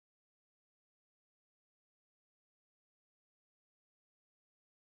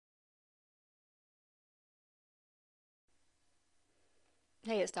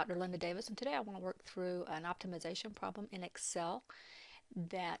Hey, it's Dr. Linda Davis, and today I want to work through an optimization problem in Excel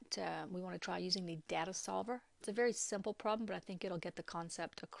that we want to try using the data solver. It's a very simple problem, but I think it'll get the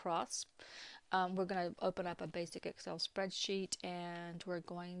concept across. We're going to open up a basic Excel spreadsheet, and we're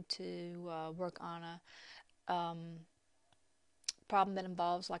going to work on a problem that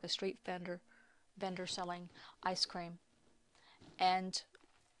involves like a street vendor selling ice cream. And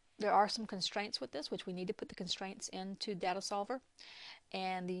there are some constraints with this, which we need to put the constraints into data solver.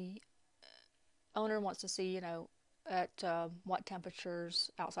 And the owner wants to see, at what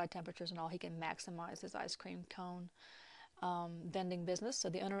temperatures, outside temperatures and all, he can maximize his ice cream cone vending business. So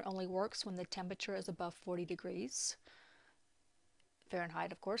the owner only works when the temperature is above 40 degrees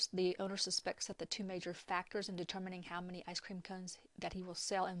Fahrenheit, of course. The owner suspects that the two major factors in determining how many ice cream cones that he will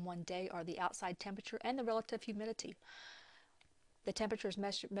sell in one day are the outside temperature and the relative humidity. The temperature is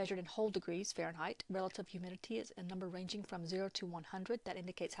measured in whole degrees Fahrenheit. Relative humidity is a number ranging from 0 to 100. That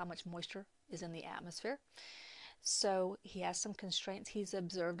indicates how much moisture is in the atmosphere. So he has some constraints he's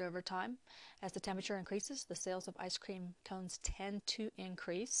observed over time. As the temperature increases, the sales of ice cream cones tend to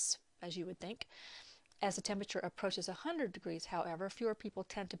increase, as you would think. As the temperature approaches 100 degrees, however, fewer people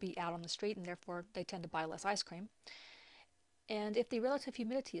tend to be out on the street, and therefore they tend to buy less ice cream. And if the relative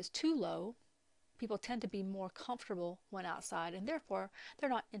humidity is too low, people tend to be more comfortable when outside, and therefore they're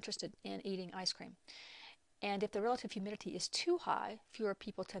not interested in eating ice cream. And if the relative humidity is too high, fewer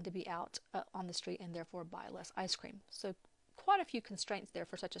people tend to be out on the street and therefore buy less ice cream. So quite a few constraints there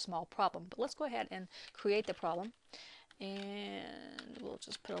for such a small problem. But let's go ahead and create the problem. And we'll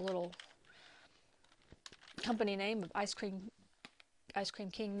just put a little company name of Ice Cream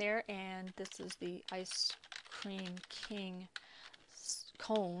King there. And this is the Ice Cream King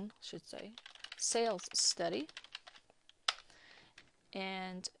cone, I should say, sales study.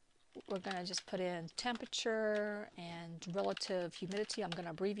 And we're going to just put in temperature and relative humidity. I'm going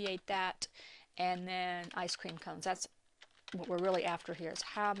to abbreviate that. And then ice cream cones. That's what we're really after here, is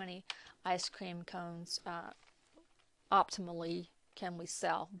how many ice cream cones optimally can we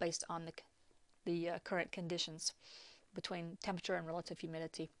sell based on the current conditions between temperature and relative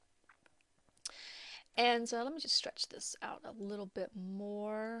humidity. And let me just stretch this out a little bit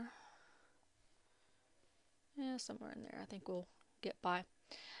more. Yeah, somewhere in there I think we'll get by.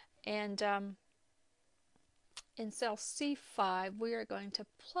 And in cell C5, we are going to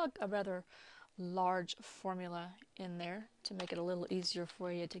plug a rather large formula in there to make it a little easier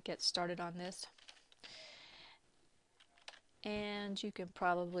for you to get started on this. And you can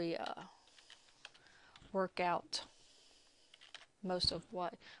probably work out most of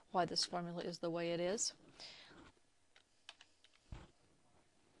why this formula is the way it is.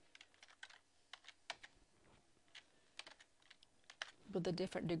 With the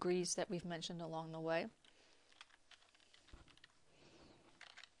different degrees that we've mentioned along the way.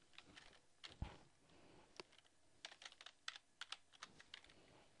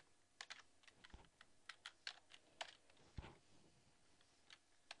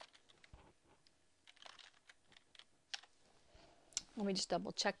 Let me just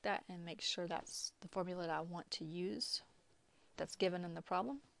double check that and make sure that's the formula that I want to use that's given in the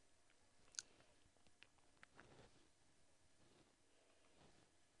problem.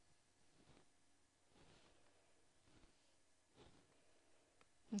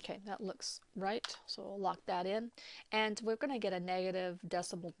 Okay, that looks right, so we'll lock that in. And we're going to get a negative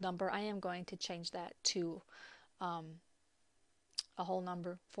decimal number. I am going to change that to a whole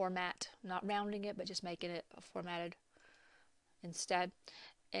number format, not rounding it, but just making it formatted instead.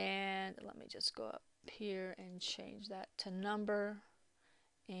 And let me just go up here and change that to number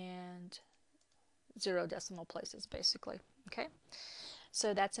and 0 decimal places, basically. Okay,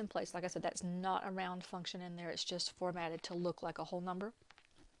 so that's in place. Like I said, that's not a round function in there. It's just formatted to look like a whole number.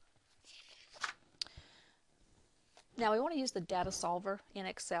 Now we want to use the data solver in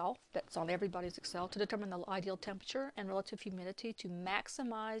Excel, that's on everybody's Excel, to determine the ideal temperature and relative humidity to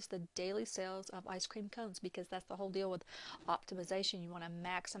maximize the daily sales of ice cream cones, because that's the whole deal with optimization. You want to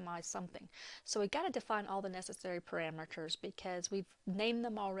maximize something. So we got to define all the necessary parameters, because we've named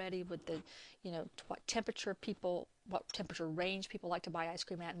them already with the, what temperature range people like to buy ice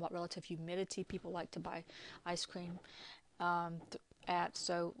cream at, and what relative humidity people like to buy ice cream at.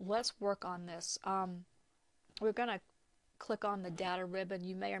 So let's work on this. We're going to click on the data ribbon.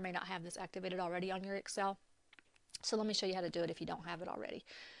 You may or may not have this activated already on your Excel. So let me show you how to do it if you don't have it already.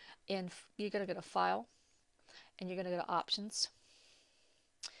 And you're going to go to File, and you're going to go to Options,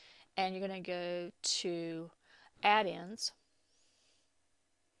 and you're going to go to Add-ins,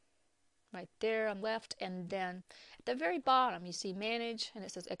 right there on left, and then at the very bottom you see Manage, and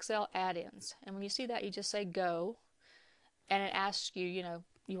it says Excel Add-ins. And when you see that, you just say Go, and it asks you,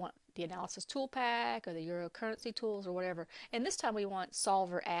 you want the analysis tool pack or the Euro currency tools or whatever. And this time we want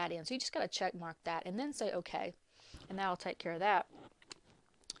solver add-in. So you just got to check mark that and then say OK. And that'll take care of that.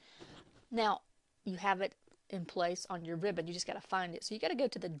 Now, you have it in place on your ribbon. You just got to find it. So you got to go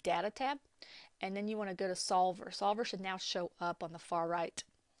to the Data tab, and then you want to go to Solver. Solver should now show up on the far right.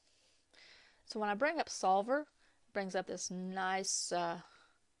 So when I bring up Solver, it brings up this nice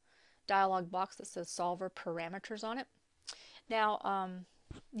dialog box that says Solver Parameters on it. Now,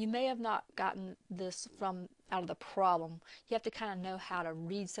 you may have not gotten this from out of the problem. You have to kind of know how to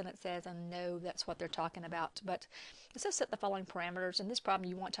read sentences and know that's what they're talking about. But it says set the following parameters. In this problem,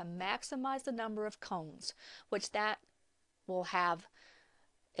 you want to maximize the number of cones, which that will have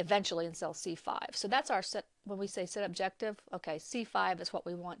eventually in cell C5. So that's our set. When we say set objective, okay, C5 is what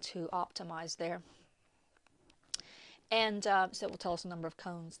we want to optimize there. And so it will tell us the number of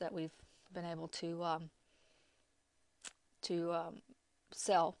cones that we've been able to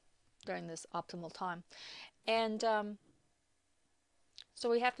sell during this optimal time. And so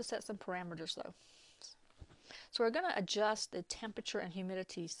we have to set some parameters though. So we're going to adjust the temperature and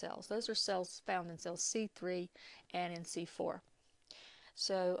humidity cells. Those are cells found in cells C3 and in C4.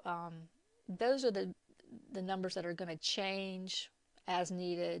 So those are the numbers that are going to change as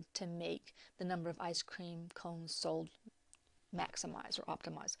needed to make the number of ice cream cones sold maximize or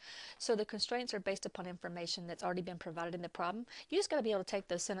optimize. So the constraints are based upon information that's already been provided in the problem. You just got to be able to take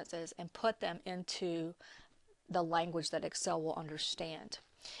those sentences and put them into the language that Excel will understand.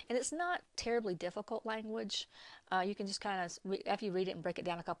 And it's not terribly difficult language. You can just kind of, after you read it and break it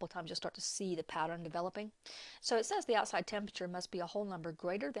down a couple of times, you'll start to see the pattern developing. So it says the outside temperature must be a whole number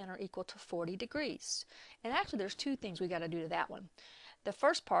greater than or equal to 40 degrees. And actually there's two things we got to do to that one. The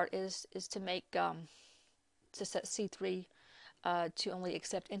first part is to make, to set C3 to only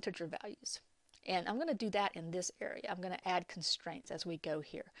accept integer values. And I'm going to do that in this area. I'm going to add constraints as we go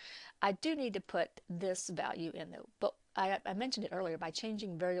here. I do need to put this value in though, but I mentioned it earlier by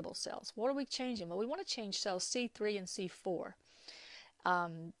changing variable cells. What are we changing? Well, we want to change cells C3 and C4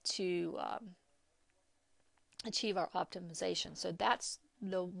 to achieve our optimization. So that's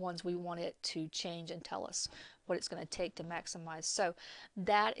the ones we want it to change and tell us what it's going to take to maximize. So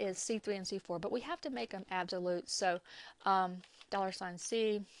that is C3 and C4, but we have to make them absolute. So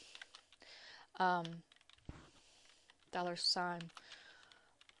 $C,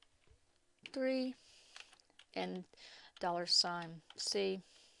 $3 and $C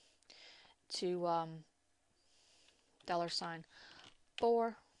to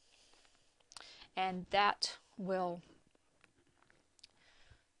 $4, and that will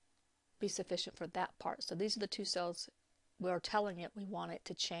be sufficient for that part. So these are the two cells we're telling it we want it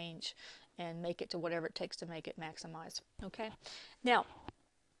to change and make it to whatever it takes to make it maximize. Okay, now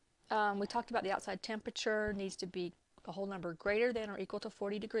we talked about the outside temperature needs to be a whole number greater than or equal to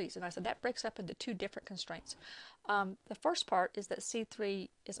 40 degrees. And I said that breaks up into two different constraints. The first part is that C3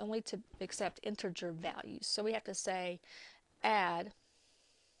 is only to accept integer values. So we have to say add,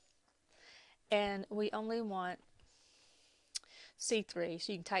 and we only want C3.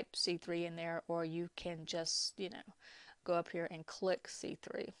 So you can type C3 in there, or you can just, go up here and click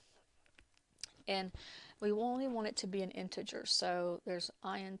C3. And we only want it to be an integer. So there's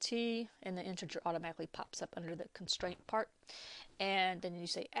int, and the integer automatically pops up under the constraint part. And then you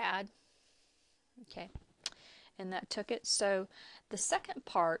say add. Okay. And that took it. So the second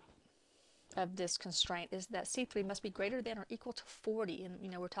part of this constraint is that C3 must be greater than or equal to 40. And,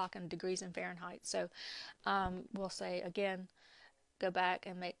 we're talking degrees in Fahrenheit. So we'll say, again, go back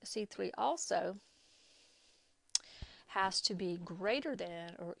and make C3 also has to be greater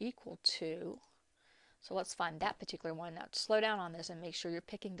than or equal to. So let's find that particular one. Now slow down on this and make sure you're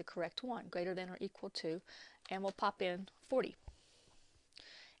picking the correct one, greater than or equal to, and we'll pop in 40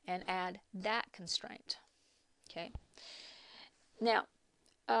 and add that constraint. Okay. Now,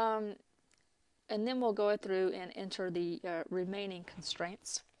 and then we'll go through and enter the remaining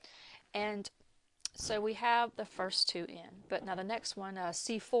constraints. And so we have the first two in, but now the next one,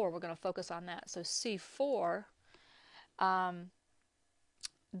 C4, we're going to focus on that. So C4,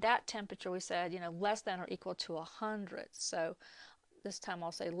 that temperature we said, less than or equal to 100. So this time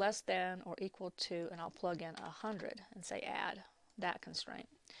I'll say less than or equal to, and I'll plug in 100 and say add that constraint.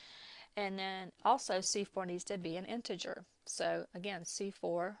 And then also C4 needs to be an integer. So again,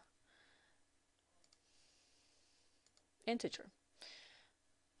 C4 integer.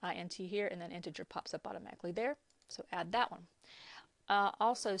 int here, and then integer pops up automatically there. So add that one.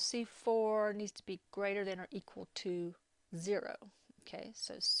 Also C4 needs to be greater than or equal to 0. Okay,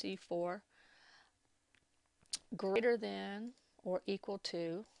 so C4 greater than or equal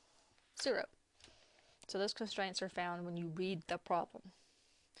to 0. So those constraints are found when you read the problem.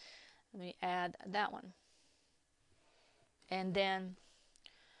 Let me add that one. And then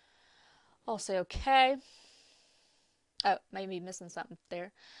I'll say okay. Oh, maybe missing something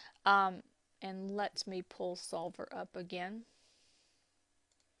there. And let me pull solver up again.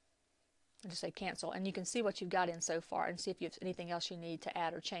 I'll just say cancel, and you can see what you've got in so far and see if you have anything else you need to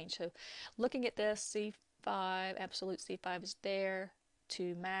add or change. So looking at this, C5, absolute C5 is there,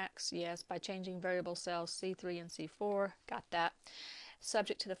 to max, yes, by changing variable cells C3 and C4, got that.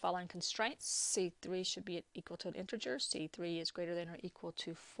 Subject to the following constraints, C3 should be equal to an integer, C3 is greater than or equal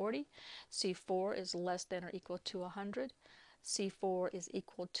to 40, C4 is less than or equal to 100, C4 is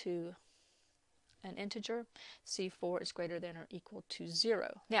equal to an integer, C4 is greater than or equal to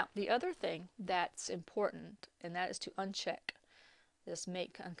 0. Now, the other thing that's important, and that is to uncheck this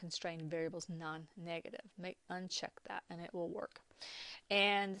make unconstrained variables non-negative. Uncheck that, and it will work.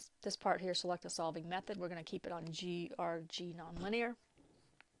 And this part here, select a solving method. We're going to keep it on GRG nonlinear.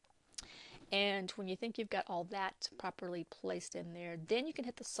 And when you think you've got all that properly placed in there, then you can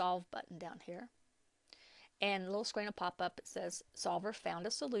hit the solve button down here. And a little screen will pop up. It says solver found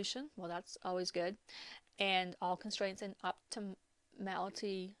a solution. Well, that's always good. And all constraints and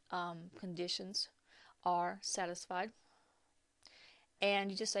optimality conditions are satisfied.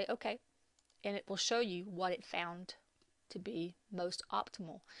 And you just say okay, and it will show you what it found to be most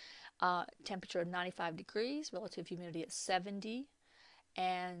optimal. Temperature of 95 degrees, relative humidity at 70,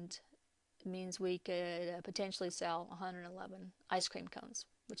 and it means we could potentially sell 111 ice cream cones,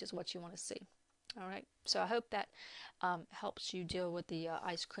 which is what you want to see. All right, so I hope that helps you deal with the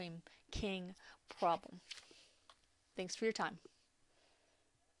ice cream king problem. Thanks for your time.